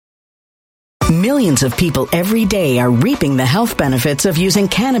Millions of people every day are reaping the health benefits of using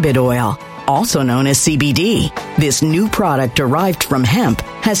cannabis oil, also known as CBD. This new product derived from hemp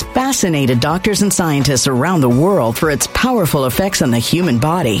has fascinated doctors and scientists around the world for its powerful effects on the human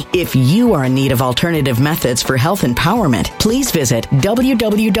body. If you are in need of alternative methods for health empowerment, please visit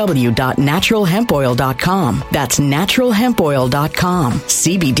www.naturalhempoil.com. That's naturalhempoil.com.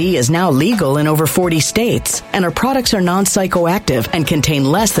 CBD is now legal in over 40 states, and our products are non-psychoactive and contain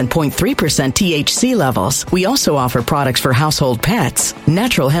less than 0.3% THC levels. We also offer products for household pets.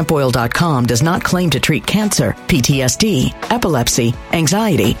 Naturalhempoil.com does not claim to treat cancer, PTSD, epilepsy,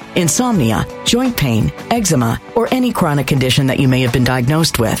 anxiety, insomnia, joint pain, eczema, or any chronic condition that you may have been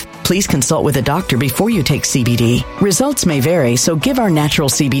diagnosed with. Please consult with a doctor before you take CBD. Results may vary, so give our natural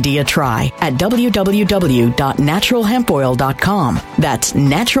CBD a try at www.naturalhempoil.com. That's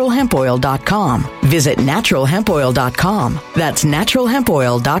naturalhempoil.com. Visit naturalhempoil.com. That's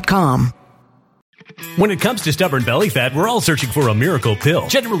naturalhempoil.com. When it comes to stubborn belly fat, we're all searching for a miracle pill.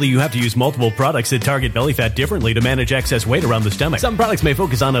 Generally, you have to use multiple products that target belly fat differently to manage excess weight around the stomach. Some products may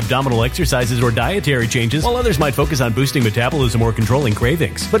focus on abdominal exercises or dietary changes, while others might focus on boosting metabolism or controlling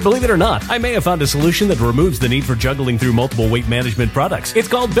cravings. But believe it or not, I may have found a solution that removes the need for juggling through multiple weight management products. It's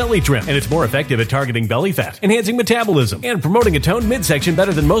called Belly Trim, and it's more effective at targeting belly fat, enhancing metabolism, and promoting a toned midsection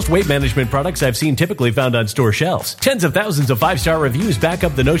better than most weight management products I've seen typically found on store shelves. Tens of thousands of 5-star reviews back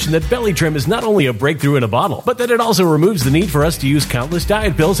up the notion that Belly Trim is not only a breakthrough in a bottle, but that it also removes the need for us to use countless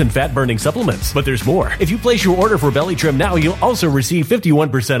diet pills and fat-burning supplements. But there's more. If you place your order for Belly Trim now, you'll also receive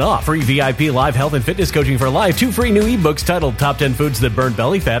 51% off, free VIP live health and fitness coaching for life, 2 free new ebooks titled Top 10 Foods That Burn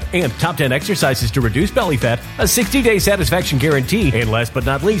Belly Fat and Top 10 Exercises to Reduce Belly Fat, a 60-day satisfaction guarantee, and last but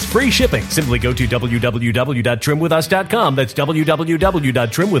not least, free shipping. Simply go to www.trimwithus.com. That's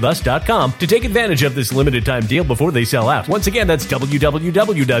www.trimwithus.com to take advantage of this limited time deal before they sell out. Once again, that's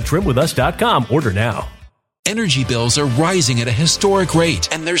www.trimwithus.com. Order now. Energy bills are rising at a historic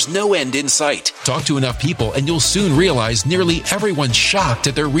rate, and there's no end in sight. Talk to enough people, and you'll soon realize nearly everyone's shocked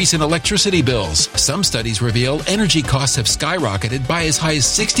at their recent electricity bills. Some studies reveal energy costs have skyrocketed by as high as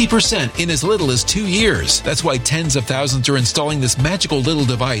 60% in as little as 2 years. That's why tens of thousands are installing this magical little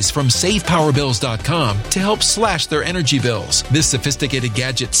device from SavePowerBills.com to help slash their energy bills. This sophisticated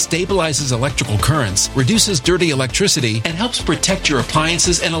gadget stabilizes electrical currents, reduces dirty electricity, and helps protect your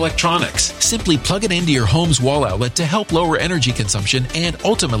appliances and electronics. Simply plug it into your home's wall outlet to help lower energy consumption and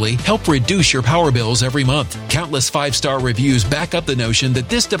ultimately help reduce your power bills every month. Countless 5-star reviews back up the notion that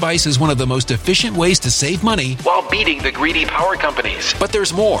this device is one of the most efficient ways to save money while beating the greedy power companies. But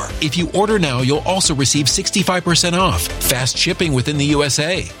there's more. If you order now, you'll also receive 65% off, fast shipping within the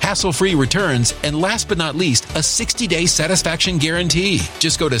USA, hassle-free returns, and last but not least, a 60-day satisfaction guarantee.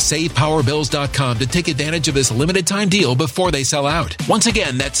 Just go to SavePowerBills.com to take advantage of this limited time deal before they sell out. Once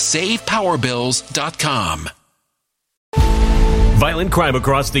again, that's SavePowerBills.com. Violent crime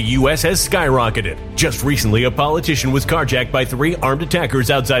across the U.S. has skyrocketed. Just recently, a politician was carjacked by 3 armed attackers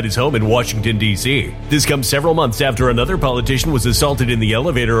outside his home in Washington, D.C. This comes several months after another politician was assaulted in the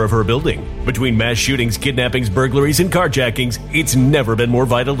elevator of her building. Between mass shootings, kidnappings, burglaries, and carjackings, it's never been more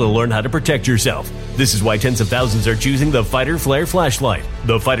vital to learn how to protect yourself. This is why tens of thousands are choosing the Fighter Flare flashlight.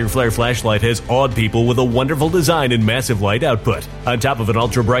 The Fighter Flare flashlight has awed people with a wonderful design and massive light output. On top of an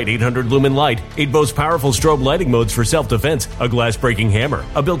ultra-bright 800-lumen light, it boasts powerful strobe lighting modes for self-defense, a glass-breaking hammer,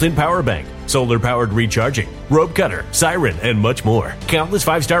 a built-in power bank, solar-powered recharging, rope cutter, siren, and much more. Countless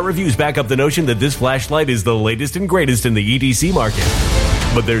 5-star reviews back up the notion that this flashlight is the latest and greatest in the EDC market.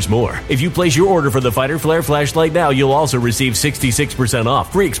 But there's more. If you place your order for the Fighter Flare flashlight now, you'll also receive 66%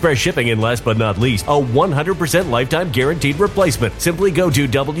 off, free express shipping, and last but not least, a 100% lifetime guaranteed replacement. Simply go to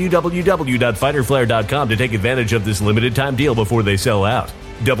www.fighterflare.com to take advantage of this limited time deal before they sell out.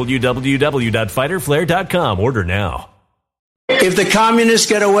 www.fighterflare.com. Order now. If the communists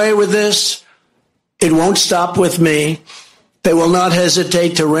get away with this, it won't stop with me. They will not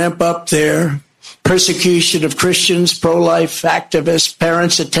hesitate to ramp up their persecution of Christians, pro-life activists,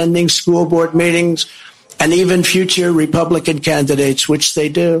 parents attending school board meetings, and even future Republican candidates, which they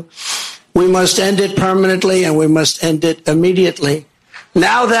do. We must end it permanently, and we must end it immediately.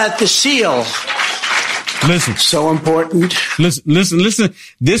 Now that the seal... Listen. So important. Listen.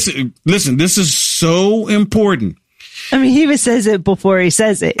 This is so important. I mean, he even says it before he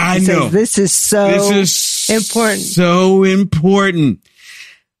says it. I know. This is so important. So important.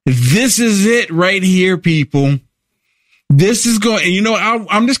 This is it right here, people. This is going, you know,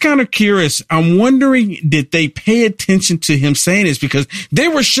 I'm just kind of curious. I'm wondering, did they pay attention to him saying this? Because they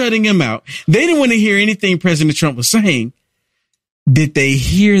were shutting him out. They didn't want to hear anything President Trump was saying. Did they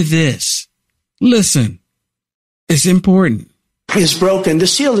hear this? Listen, it's important. is broken. The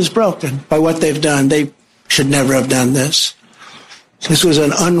seal is broken by what they've done. They should never have done this. This was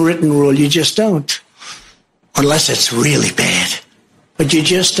an unwritten rule. You just don't. Unless it's really bad. But you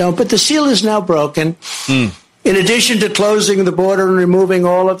just don't. But the seal is now broken. In addition to closing the border and removing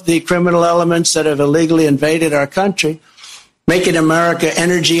all of the criminal elements that have illegally invaded our country, making America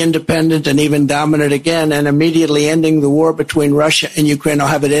energy independent and even dominant again, and immediately ending the war between Russia and Ukraine. I'll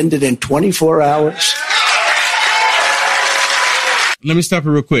have it ended in 24 hours. Let me stop it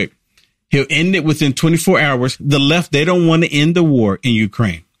real quick. He'll end it within 24 hours. The left, they don't want to end the war in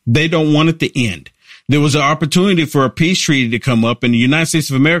Ukraine. They don't want it to end. There was an opportunity for a peace treaty to come up, and the United States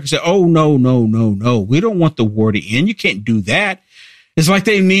of America said, oh, no. We don't want the war to end. You can't do that. It's like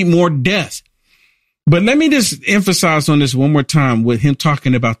they need more death. But let me just emphasize on this one more time with him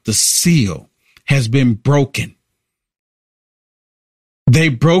talking about the seal has been broken. They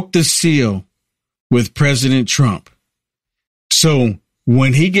broke the seal with President Trump. So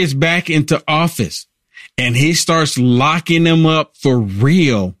when he gets back into office and he starts locking them up for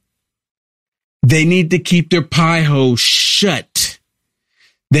real, they need to keep their pie holes shut.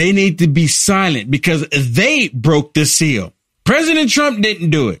 They need to be silent because they broke the seal. President Trump didn't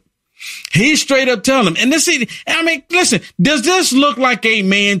do it. He straight up telling them. And listen, does this look like a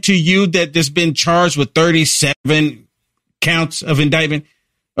man to you that has been charged with 37 counts of indictment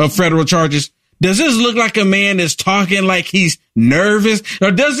of federal charges? Does this look like a man that's talking like he's nervous?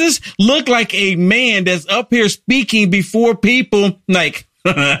 Or does this look like a man that's up here speaking before people like,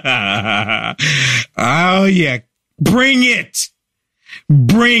 oh, yeah, bring it.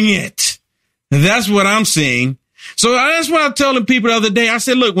 Bring it. That's what I'm seeing. So that's what I'm telling people the other day. I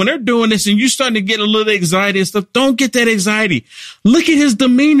said, look, when they're doing this and you're starting to get a little anxiety and stuff, don't get that anxiety. Look at his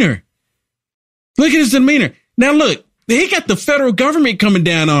demeanor. Look at his demeanor. Now, look, he got the federal government coming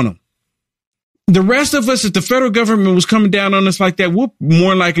down on him. The rest of us, if the federal government was coming down on us like that, we'll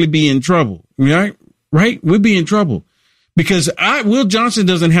more likely be in trouble. Right? We'll be in trouble because Will Johnson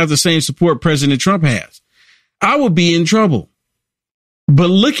doesn't have the same support President Trump has. I will be in trouble. But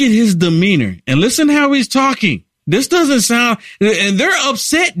look at his demeanor and listen how he's talking. This doesn't sound, and they're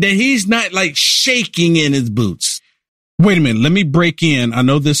upset that he's not like shaking in his boots. Wait a minute. Let me break in. I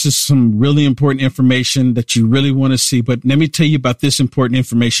know this is some really important information that you really want to see, but let me tell you about this important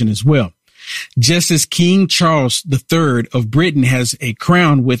information as well. Just as King Charles III of Britain has a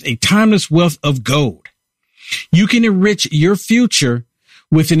crown with a timeless wealth of gold, you can enrich your future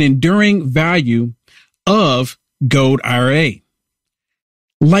with an enduring value of Gold IRA.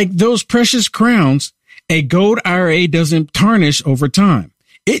 Like those precious crowns, a gold IRA doesn't tarnish over time.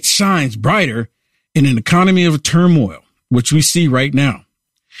 It shines brighter in an economy of turmoil, which we see right now.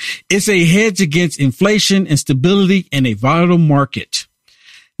 It's a hedge against inflation and stability in a volatile market.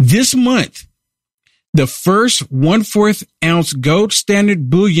 This month, the first 1/4 ounce gold standard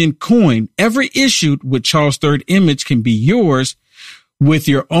bullion coin ever issued with Charles III image can be yours with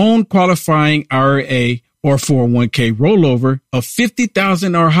your own qualifying IRA or 401k rollover of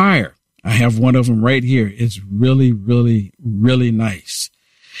 $50,000 or higher. I have one of them right here. It's really, really, really nice.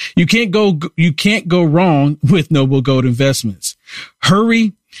 You can't go wrong with Noble Gold Investments.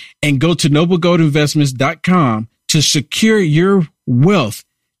 Hurry and go to noblegoldinvestments.com to secure your wealth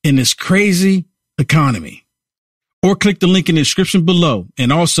in this crazy economy. Or click the link in the description below.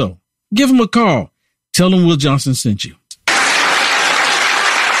 And also give them a call. Tell them Will Johnson sent you.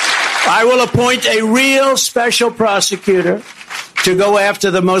 I will appoint a real special prosecutor to go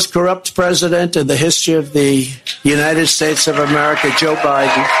after the most corrupt president in the history of the United States of America, Joe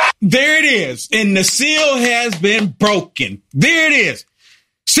Biden. There it is. And the seal has been broken. There it is.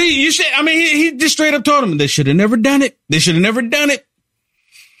 See, he just straight up told him they should have never done it. They should have never done it.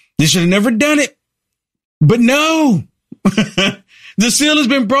 They should have never done it. But no, the seal has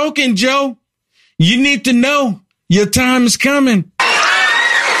been broken, Joe. You need to know your time is coming.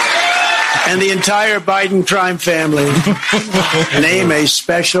 And the entire Biden crime family name a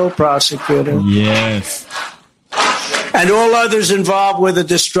special prosecutor. Yes. And all others involved with the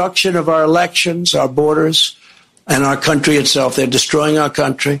destruction of our elections, our borders, and our country itself. They're destroying our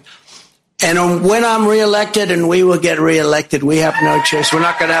country. And when I'm reelected, and we will get reelected, we have no choice. We're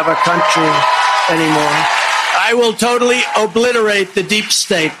not going to have a country anymore. I will totally obliterate the deep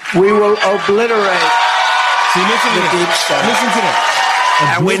state. We will obliterate the deep state. Listen to that.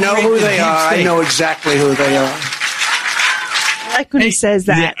 And we know who they are. I know exactly who they are. I like when he says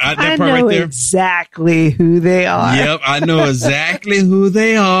that. Yeah, I part know right there. exactly who they are. Yep, I know exactly who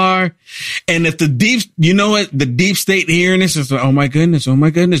they are. And if the deep state hearing this is like, oh my goodness.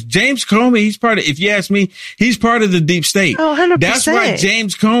 James Comey, if you ask me, he's part of the deep state. Oh, 100%. That's why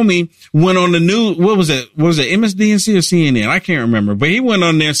James Comey went on the news. What was it? Was it MSDNC or CNN? I can't remember, but he went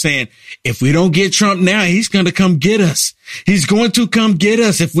on there saying, if we don't get Trump now, he's going to come get us. He's going to come get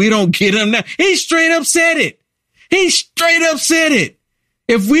us if we don't get him now. He straight up said it.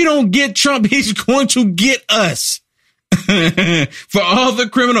 If we don't get Trump, he's going to get us. For all the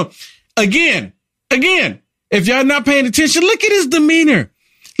criminal. Again, if y'all not paying attention, look at his demeanor.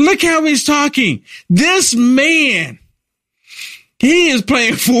 Look how he's talking. This man, he is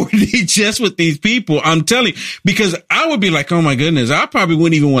playing 4D chess with these people. I'm telling you, because I would be like, oh my goodness, I probably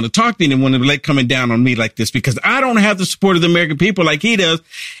wouldn't even want to talk to anyone like coming down on me like this, because I don't have the support of the American people like he does.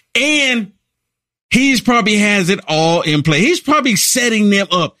 And he's probably has it all in play. He's probably setting them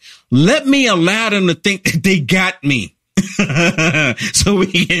up. Let me allow them to think that they got me. so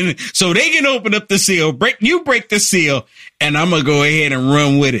they can open up the seal, break the seal, and I'm going to go ahead and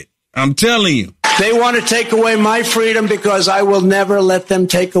run with it. I'm telling you. They want to take away my freedom because I will never let them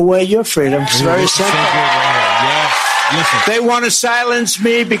take away your freedom. It's very simple. They want to silence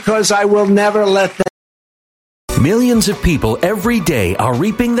me because I will never let them. Millions of people every day are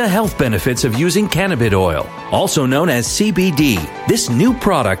reaping the health benefits of using cannabis oil, also known as CBD. This new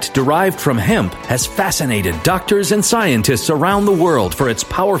product derived from hemp has fascinated doctors and scientists around the world for its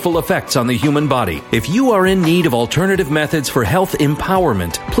powerful effects on the human body. If you are in need of alternative methods for health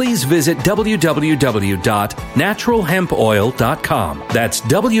empowerment, please visit www.naturalhempoil.com. That's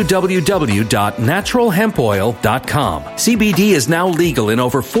www.naturalhempoil.com. CBD is now legal in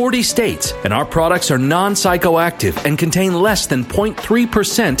over 40 states, and our products are non-psychoactive and contain less than 0.3%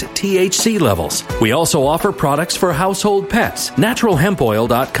 THC levels. We also offer products for household pets.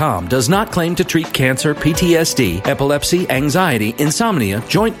 NaturalHempOil.com does not claim to treat cancer, PTSD, epilepsy, anxiety, insomnia,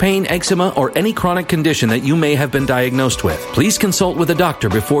 joint pain, eczema, or any chronic condition that you may have been diagnosed with. Please consult with a doctor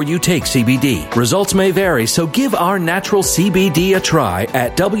before you take CBD. Results may vary, so give our natural CBD a try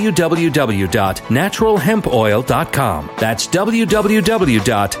at www.naturalhempoil.com. That's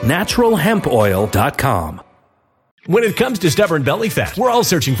www.naturalhempoil.com. When it comes to stubborn belly fat, we're all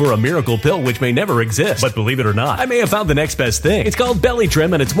searching for a miracle pill which may never exist. But believe it or not, I may have found the next best thing. It's called Belly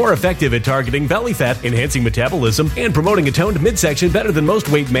Trim, and it's more effective at targeting belly fat, enhancing metabolism, and promoting a toned midsection better than most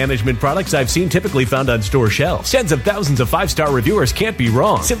weight management products I've seen typically found on store shelves. Tens of thousands of 5-star reviewers can't be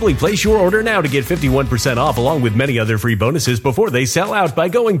wrong. Simply place your order now to get 51% off along with many other free bonuses before they sell out by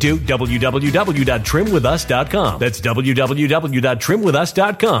going to www.trimwithus.com. That's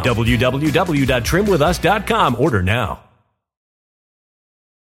www.trimwithus.com. www.trimwithus.com. Order now.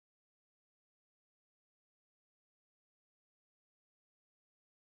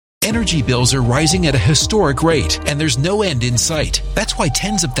 Energy bills are rising at a historic rate, and there's no end in sight. That's why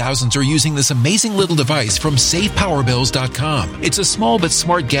tens of thousands are using this amazing little device from SavePowerBills.com. It's a small but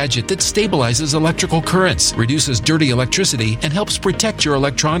smart gadget that stabilizes electrical currents, reduces dirty electricity, and helps protect your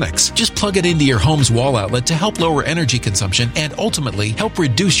electronics. Just plug it into your home's wall outlet to help lower energy consumption and ultimately help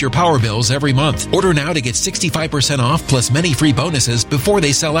reduce your power bills every month. Order now to get 65% off plus many free bonuses before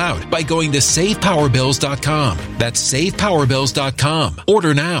they sell out by going to SavePowerBills.com. That's SavePowerBills.com.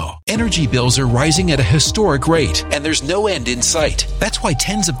 Order now. Energy bills are rising at a historic rate, and there's no end in sight. That's why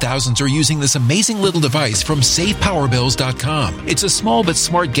tens of thousands are using this amazing little device from SavePowerBills.com. It's a small but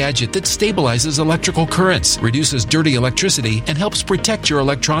smart gadget that stabilizes electrical currents, reduces dirty electricity, and helps protect your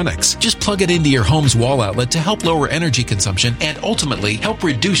electronics. Just plug it into your home's wall outlet to help lower energy consumption and ultimately help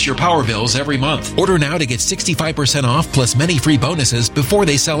reduce your power bills every month. Order now to get 65% off plus many free bonuses before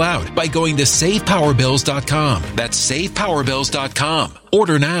they sell out by going to SavePowerBills.com. That's SavePowerBills.com.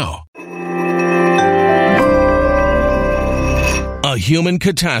 Order now. A human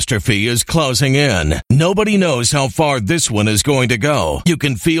catastrophe is closing in. Nobody knows how far this one is going to go. You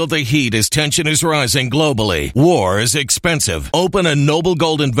can feel the heat as tension is rising globally. War is expensive. Open a Noble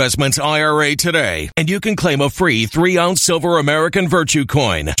Gold Investments IRA today, and you can claim a free 3-ounce silver American Virtue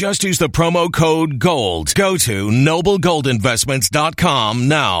coin. Just use the promo code GOLD. Go to noblegoldinvestments.com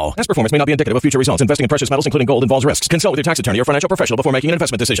now. Past performance may not be indicative of future results. Investing in precious metals, including gold, involves risks. Consult with your tax attorney or financial professional before making an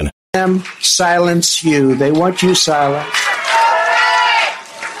investment decision. Silence you. They want you silenced.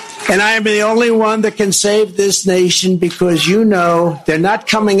 And I am the only one that can save this nation because you know they're not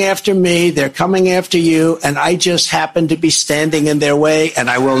coming after me, they're coming after you, and I just happen to be standing in their way, and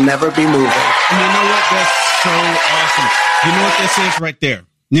I will never be moving. And you know what? That's so awesome. You know what that says right there?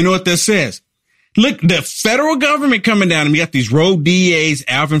 You know what that says? Look, the federal government coming down, and we got these rogue DAs,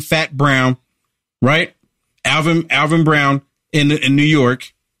 Alvin Fat Brown, right? Alvin Brown in New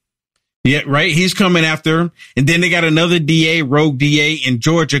York. Yeah, right. He's coming after him. And then they got another DA, rogue DA in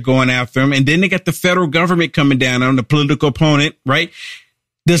Georgia going after him. And then they got the federal government coming down on the political opponent, right?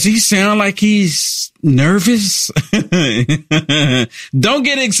 Does he sound like he's nervous? Don't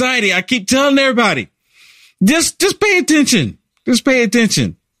get excited. I keep telling everybody, just pay attention. Just pay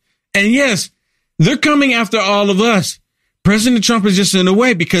attention. And yes, they're coming after all of us. President Trump is just in the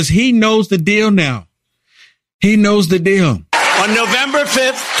way because he knows the deal now. He knows the deal. On November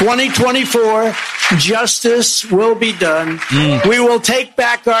 5th, 2024, justice will be done. We will take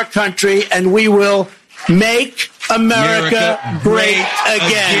back our country and we will make America great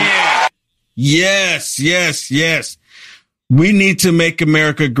again. Yes, yes, yes. We need to make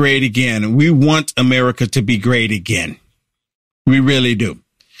America great again. We want America to be great again. We really do.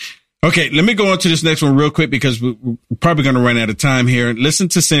 Okay, let me go on to this next one real quick because we're probably going to run out of time here. Listen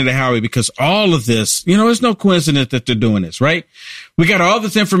to Senator Howie because all of this, it's no coincidence that they're doing this, right? We got all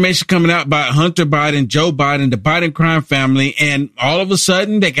this information coming out about Hunter Biden, Joe Biden, the Biden crime family, and all of a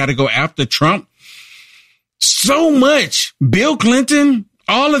sudden they got to go after Trump. So much. Bill Clinton,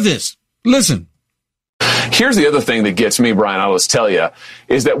 all of this. Listen. Here's the other thing that gets me, Brian, I'll just tell you,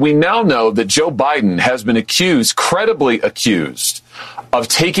 is that we now know that Joe Biden has been credibly accused of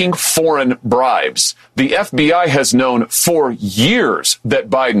taking foreign bribes. The FBI has known for years that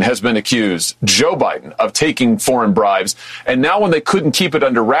Biden has been accused, Joe Biden, of taking foreign bribes. And now when they couldn't keep it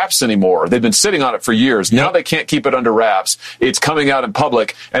under wraps anymore, they've been sitting on it for years. Now they can't keep it under wraps. It's coming out in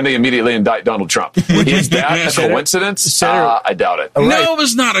public and they immediately indict Donald Trump. Is that a coincidence? I doubt it. No,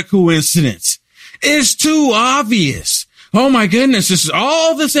 it's not a coincidence. It's too obvious. Oh my goodness. This is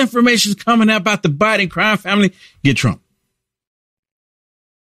all this information is coming out about the Biden crime family. Get Trump.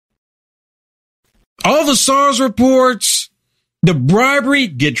 All the SARS reports, the bribery,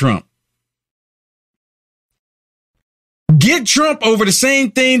 get Trump. Get Trump over the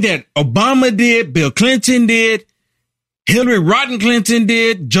same thing that Obama did, Bill Clinton did, Hillary Rodham Clinton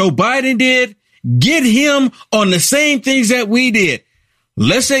did, Joe Biden did. Get him on the same things that we did.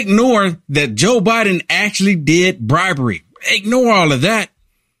 Let's ignore that Joe Biden actually did bribery. Ignore all of that.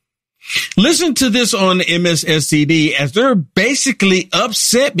 Listen to this on MSSCD as they're basically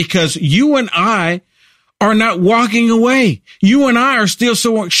upset because you and I are not walking away. You and I are still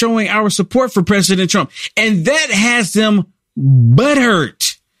showing our support for President Trump. And that has them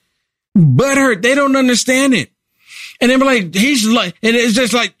butthurt. Butthurt. They don't understand it. And they're like, and it's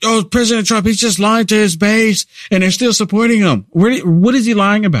just like, oh, President Trump, he's just lying to his base and they're still supporting him. What is he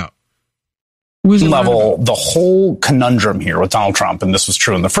lying about? The whole conundrum here with Donald Trump, and this was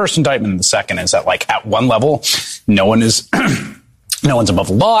true in the first indictment and the second, is that like at one level, no one's above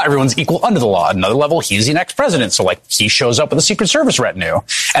the law. Everyone's equal under the law. At another level, he's the next president. So like he shows up with a Secret Service retinue,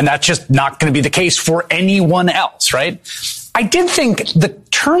 and that's just not going to be the case for anyone else. Right. I did think the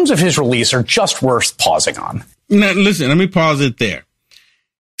terms of his release are just worth pausing on. Now, listen, let me pause it there.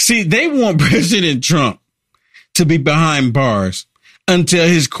 See, they want President Trump to be behind bars until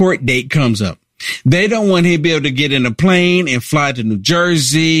his court date comes up. They don't want him to be able to get in a plane and fly to New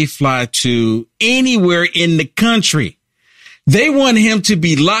Jersey, fly to anywhere in the country. They want him to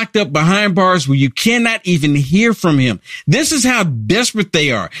be locked up behind bars where you cannot even hear from him. This is how desperate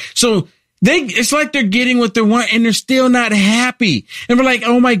they are. So it's like they're getting what they want and they're still not happy. And we're like,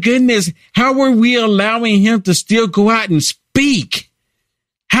 oh my goodness, how are we allowing him to still go out and speak?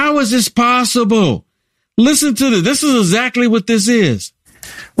 How is this possible? Listen to this. This is exactly what this is.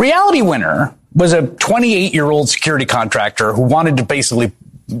 Reality Winner was a 28-year-old security contractor who wanted to basically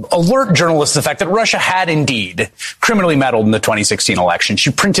alert journalists to the fact that Russia had indeed criminally meddled in the 2016 election.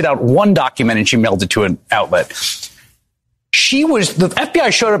 She printed out one document and she mailed it to an outlet. The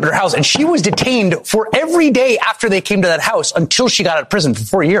FBI showed up at her house and she was detained for every day after they came to that house until she got out of prison for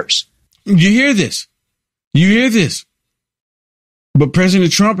 4 years. You hear this? But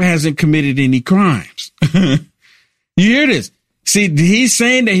President Trump hasn't committed any crimes. You hear this? See, he's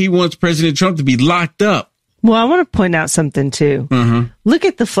saying that he wants President Trump to be locked up. Well, I want to point out something, too. Look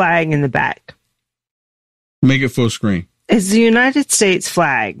at the flag in the back. Make it full screen. It's the United States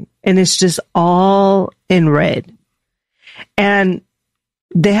flag, and it's just all in red. And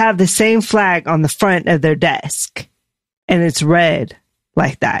they have the same flag on the front of their desk, and it's red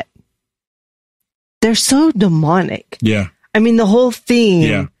like that. They're so demonic. Yeah. I mean, the whole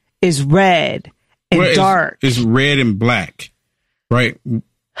theme is red and dark. It's red and black. Right.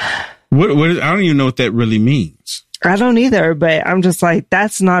 What I don't even know what that really means. I don't either, but I'm just like,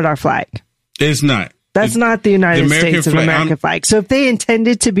 that's not our flag. It's not. That's not the United States of America flag. So if they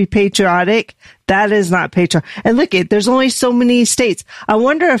intended to be patriotic, that is not patriotic. And look, there's only so many states. I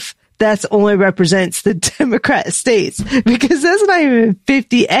wonder if that's only represents the Democrat states, because that's not even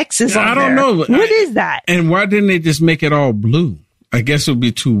 50 X's on I don't there. know. What is that? And why didn't they just make it all blue? I guess it would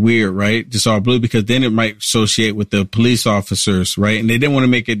be too weird, right? Just all blue, because then it might associate with the police officers, right? And they didn't want to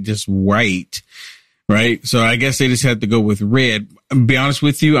make it just white, right? So I guess they just had to go with red. To be honest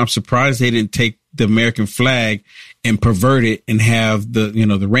with you, I'm surprised they didn't take the American flag and pervert it and have the,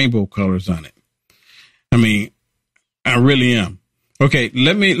 the rainbow colors on it. I mean, I really am. Okay,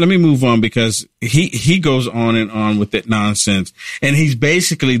 let me move on, because he goes on and on with that nonsense, and he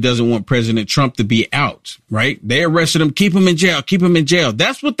basically doesn't want President Trump to be out, right? They arrested him, keep him in jail.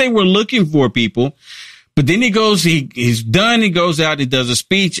 That's what they were looking for, people. But then he goes, he's done, he goes out, he does a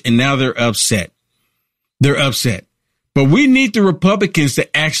speech, and now they're upset. But we need the Republicans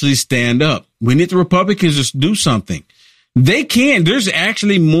to actually stand up. We need the Republicans to do something. They can. There's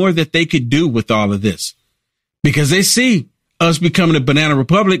actually more that they could do with all of this, because they see us becoming a banana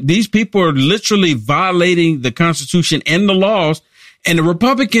republic. These people are literally violating the Constitution and the laws, and the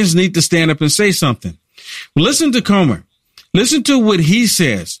Republicans need to stand up and say something. Listen to Comer. Listen to what he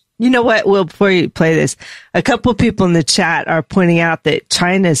says. You know what, Will, before you play this, a couple people in the chat are pointing out that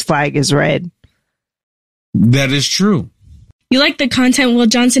China's flag is red. That is true. You like the content Will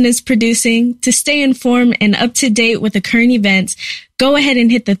Johnson is producing? To stay informed and up to date with the current events, go ahead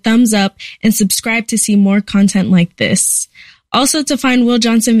and hit the thumbs up and subscribe to see more content like this. Also, to find Will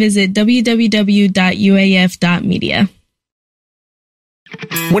Johnson, visit www.uaf.media.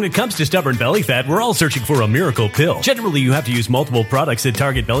 When it comes to stubborn belly fat, we're all searching for a miracle pill. Generally, you have to use multiple products that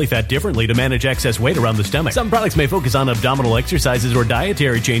target belly fat differently to manage excess weight around the stomach. Some products may focus on abdominal exercises or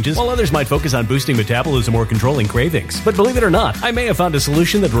dietary changes, while others might focus on boosting metabolism or controlling cravings. But believe it or not, I may have found a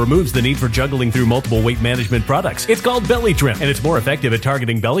solution that removes the need for juggling through multiple weight management products. It's called Belly Trim, and it's more effective at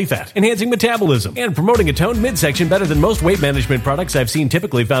targeting belly fat, enhancing metabolism, and promoting a toned midsection better than most weight management products I've seen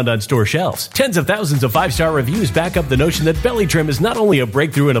typically found on store shelves. Tens of thousands of 5-star reviews back up the notion that Belly Trim is not only a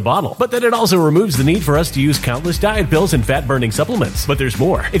breakthrough in a bottle, but that it also removes the need for us to use countless diet pills and fat-burning supplements. But there's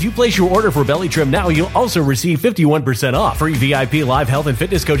more. If you place your order for Belly Trim now, you'll also receive 51% off, free VIP live health and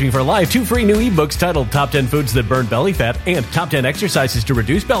fitness coaching for life, 2 free new ebooks titled Top 10 Foods That Burn Belly Fat and Top 10 Exercises to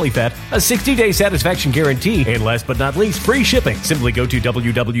Reduce Belly Fat, a 60-day satisfaction guarantee, and last but not least, free shipping. Simply go to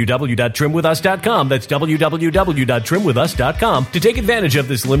www.trimwithus.com. That's www.trimwithus.com to take advantage of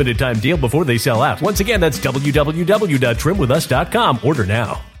this limited time deal before they sell out. Once again, that's www.trimwithus.com. Order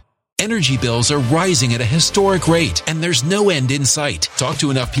now. Energy bills are rising at a historic rate, and there's no end in sight. Talk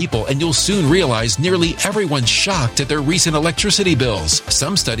to enough people, and you'll soon realize nearly everyone's shocked at their recent electricity bills.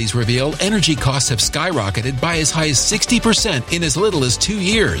 Some studies reveal energy costs have skyrocketed by as high as 60% in as little as 2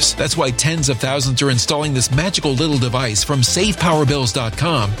 years. That's why tens of thousands are installing this magical little device from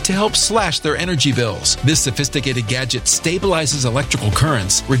SavePowerBills.com to help slash their energy bills. This sophisticated gadget stabilizes electrical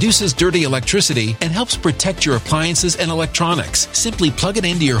currents, reduces dirty electricity, and helps protect your appliances and electronics. Simply plug it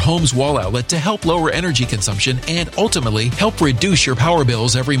into your home's wall outlet to help lower energy consumption and ultimately help reduce your power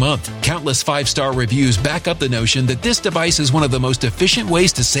bills every month. Countless 5-star reviews back up the notion that this device is one of the most efficient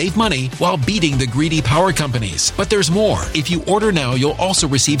ways to save money while beating the greedy power companies. But there's more. If you order now, you'll also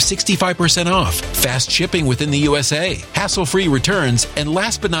receive 65% off, fast shipping within the USA, hassle-free returns, and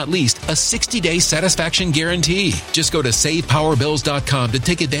last but not least, a 60-day satisfaction guarantee. Just go to SavePowerBills.com to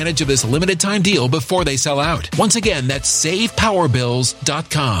take advantage of this limited time deal before they sell out. Once again, that's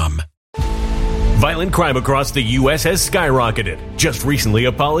SavePowerBills.com. Violent crime across the U.S. has skyrocketed. Just recently,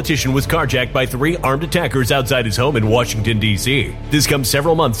 a politician was carjacked by 3 armed attackers outside his home in Washington, D.C. This comes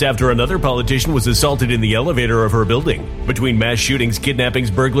several months after another politician was assaulted in the elevator of her building. Between mass shootings, kidnappings,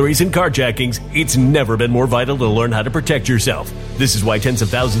 burglaries, and carjackings, it's never been more vital to learn how to protect yourself. This is why tens of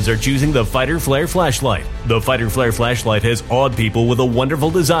thousands are choosing the Fighter Flare flashlight. The Fighter Flare flashlight has awed people with a wonderful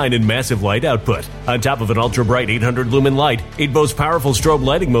design and massive light output. On top of an ultra-bright 800-lumen light, it boasts powerful strobe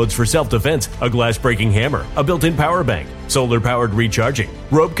lighting modes for self-defense, a glass-breaking hammer, a built-in power bank, solar-powered recharging,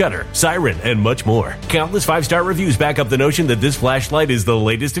 rope cutter, siren, and much more. Countless 5-star reviews back up the notion that this flashlight is the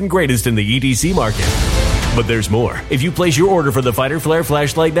latest and greatest in the EDC market. But there's more. If you place your order for the Fighter Flare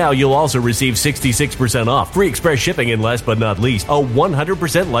flashlight now, you'll also receive 66% off, free express shipping, and last but not least, a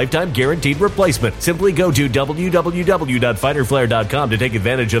 100% lifetime guaranteed replacement. Simply go to www.fighterflare.com to take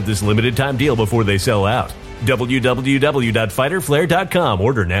advantage of this limited time deal before they sell out. www.fighterflare.com.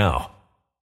 Order now.